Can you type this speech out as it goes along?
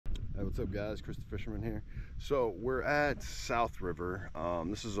Hey, what's up, guys? Chris the Fisherman here. So we're at South River.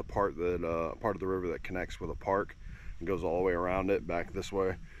 This is a part of the river that connects with a park and goes all the way around it, back this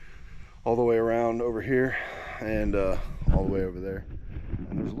way, all the way around over here, and all the way over there.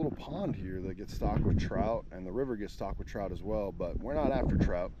 And there's a little pond here that gets stocked with trout, and the river gets stocked with trout as well. But we're not after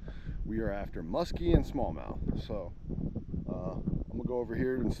trout. We are after muskie and smallmouth. So I'm gonna go over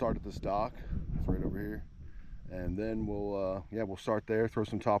here and start at this dock. It's right over here. And then we'll start there, throw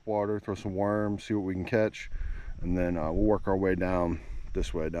some top water, throw some worms, see what we can catch, and then we'll work our way down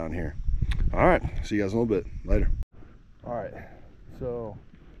this way down here. All right, see you guys in a little bit later. All right, so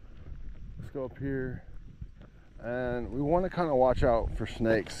let's go up here, and we want to kind of watch out for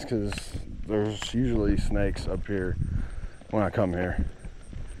snakes because there's usually snakes up here when I come here.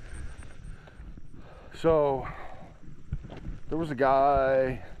 So there was a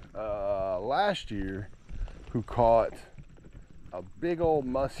guy last year who caught a big old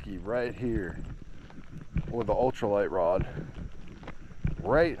muskie right here with an ultralight rod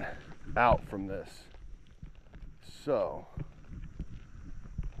right out from this. So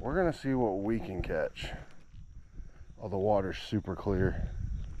we're gonna see what we can catch. Oh, the water's super clear.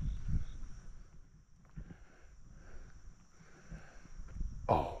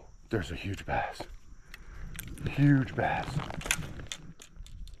 Oh, there's a huge bass. Huge bass.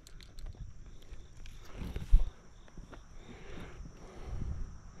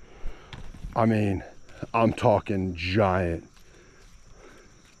 I mean, I'm talking giant.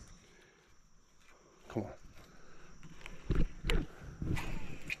 Come on.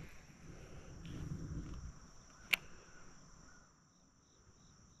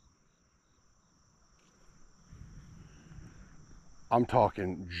 I'm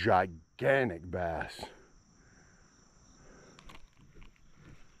talking gigantic bass.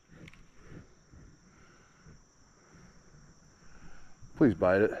 Please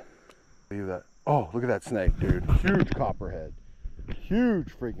bite it. Leave that. Oh, look at that snake, dude. Huge copperhead. Huge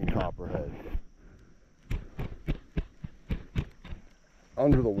freaking copperhead.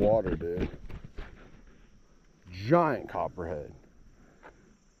 Under the water, dude. Giant copperhead.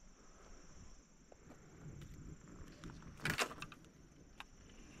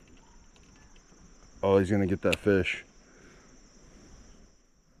 Oh, he's gonna get that fish.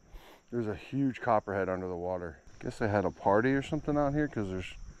 There's a huge copperhead under the water. Guess they had a party or something out here because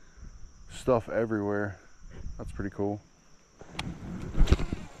there's stuff everywhere. That's pretty cool.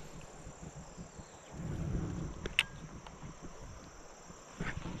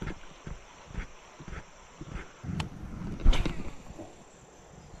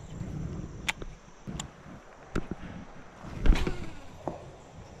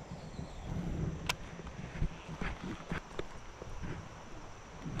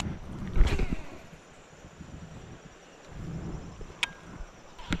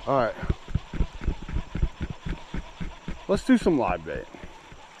 All right, let's do some live bait.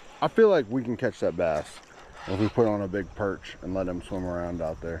 I feel like we can catch that bass if we put on a big perch and let him swim around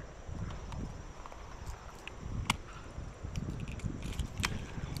out there.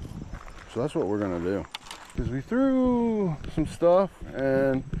 So that's what we're gonna do. Because we threw some stuff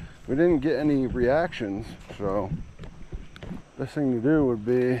and we didn't get any reactions. So best thing to do would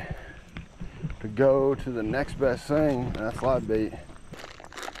be to go to the next best thing, and that's live bait.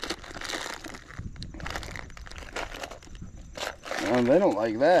 And they don't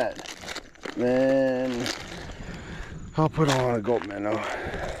like that, then I'll put on a gulp minnow.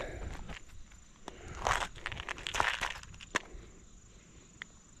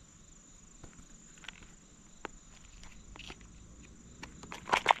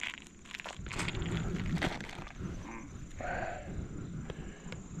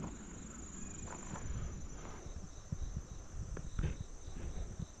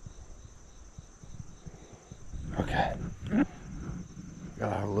 Okay.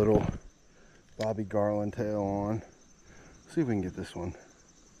 Got a little Bobby Garland tail on. See if we can get this one.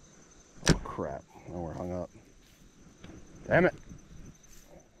 Oh crap, now we're hung up. Damn it.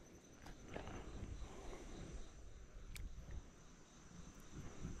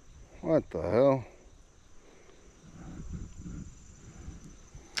 What the hell?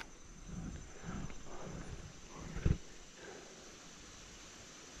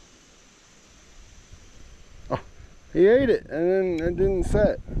 Oh, he ate it and then it didn't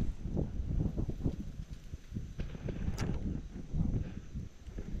set.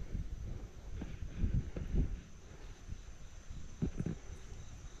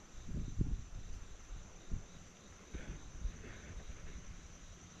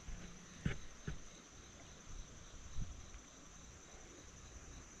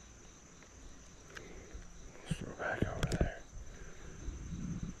 Let's throw it back over there.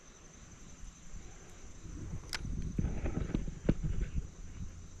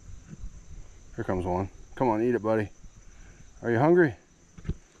 Here comes one. Come on, eat it, buddy. Are you hungry?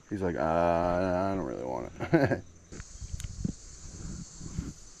 He's like, I don't really want it.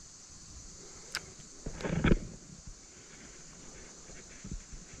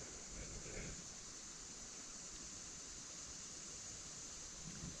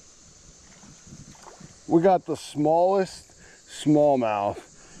 We got the smallest smallmouth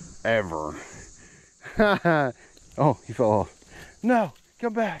ever. Oh, he fell off. No,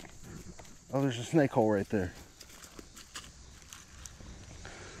 come back. Oh, there's a snake hole right there.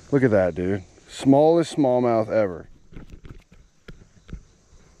 Look at that, dude. Smallest smallmouth ever.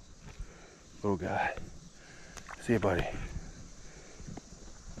 Little guy. See you, buddy.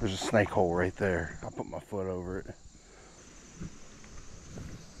 There's a snake hole right there. I'll put my foot over it.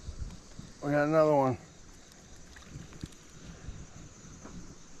 We got another one.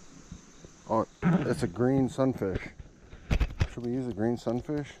 Oh, it's a green sunfish. Should we use a green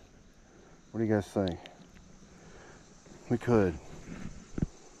sunfish? What do you guys think? We could.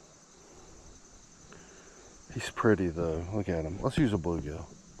 He's pretty though. Look at him. Let's use a bluegill.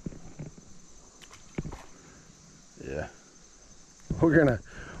 Yeah.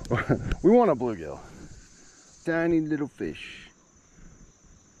 We want a bluegill. Tiny little fish.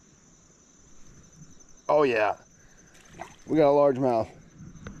 Oh yeah. We got a largemouth.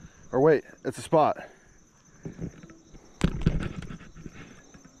 Or wait, it's a spot.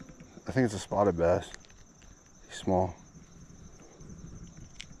 I think it's a spotted bass. He's small.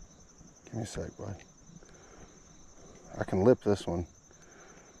 Give me a sec, bud. I can lip this one.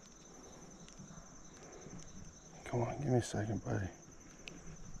 Come on, give me a second, buddy.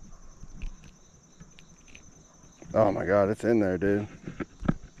 Oh my God, it's in there, dude.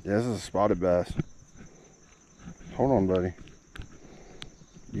 Yeah, this is a spotted bass. Hold on, buddy.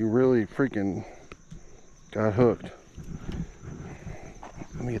 You really freaking got hooked.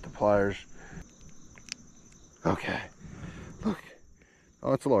 Let me get the pliers. Okay, look.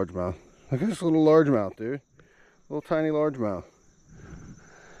 Oh, it's a largemouth. Look at this little largemouth, dude. Little tiny largemouth.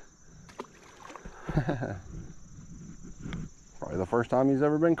 Probably the first time he's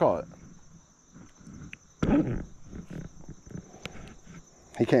ever been caught.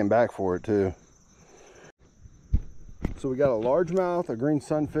 He came back for it too. So we got a largemouth, a green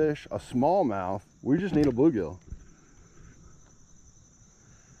sunfish, a smallmouth. We just need a bluegill.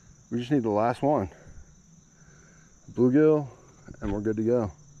 We just need the last one. Bluegill, and we're good to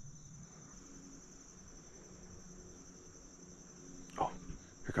go. Oh,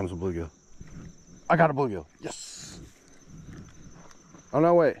 here comes a bluegill. I got a bluegill. Yes. Oh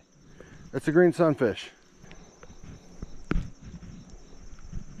no, wait. It's a green sunfish.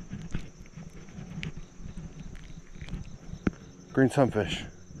 Green sunfish.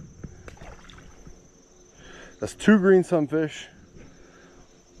 That's 2 green sunfish,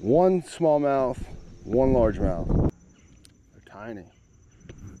 1 smallmouth, 1 largemouth. They're tiny.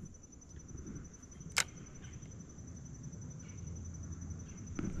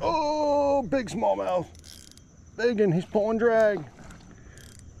 Oh, big smallmouth. Big, and he's pulling drag.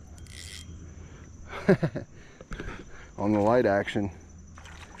 On the light action.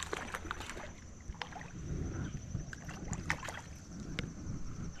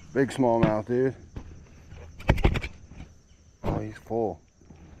 Big smallmouth, dude. Oh, he's full.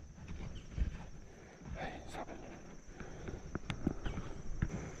 Hey, stop it.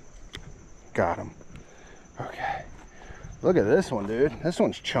 Got him. Okay. Look at this one, dude. This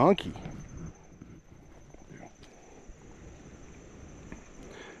one's chunky.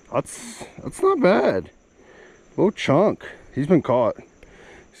 That's not bad. Little chunk. He's been caught.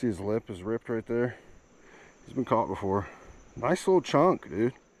 See his lip is ripped right there. He's been caught before. Nice little chunk,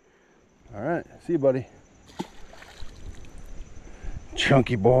 dude. All right, see you, buddy.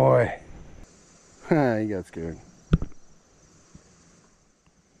 Chunky boy. He got scared.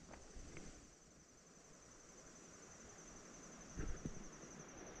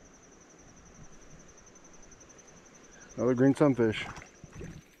 Another green sunfish.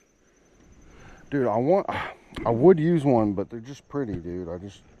 Dude, I would use one, but they're just pretty, dude. I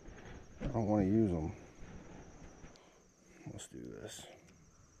don't want to use them. Let's do this.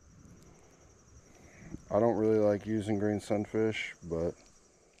 I don't really like using green sunfish, but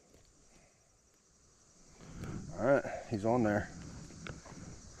all right, he's on there.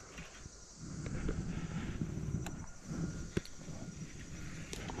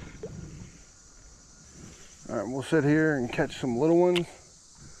 All right, we'll sit here and catch some little ones.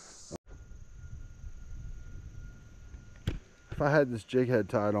 If I had this jig head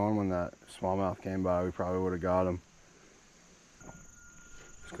tied on when that smallmouth came by, we probably would have got him.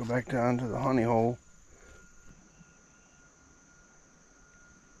 Let's go back down to the honey hole.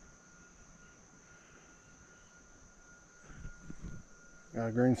 Got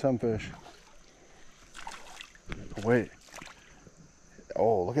a green sunfish. Oh, wait.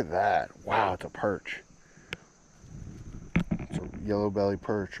 Oh, look at that. Wow, it's a perch. It's a yellow belly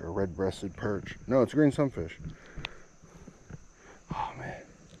perch or red breasted perch. No, it's a green sunfish. Oh man.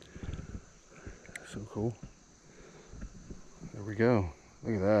 So cool. There we go.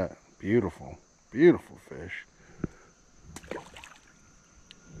 Look at that. Beautiful. Beautiful fish.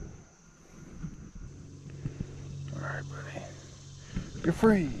 Alright, buddy. You're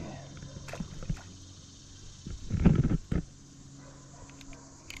free.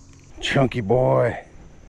 Chunky boy.